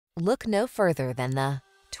Look no further than the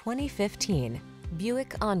 2015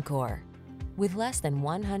 Buick Encore. With less than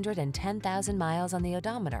 110,000 miles on the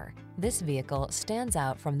odometer, this vehicle stands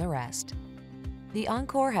out from the rest. The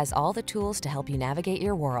Encore has all the tools to help you navigate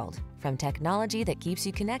your world, from technology that keeps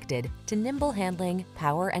you connected to nimble handling,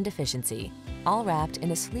 power, and efficiency, all wrapped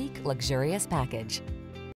in a sleek, luxurious package.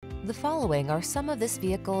 The following are some of this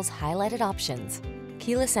vehicle's highlighted options: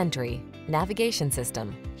 keyless entry, navigation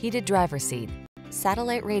system, heated driver's seat,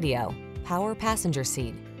 satellite radio, power passenger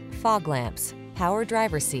seat, fog lamps, power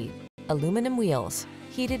driver's seat, aluminum wheels,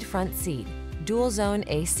 heated front seat, dual zone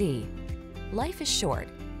AC. Life is short.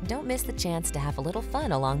 Don't miss the chance to have a little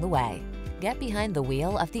fun along the way. Get behind the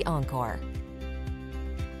wheel of the Encore.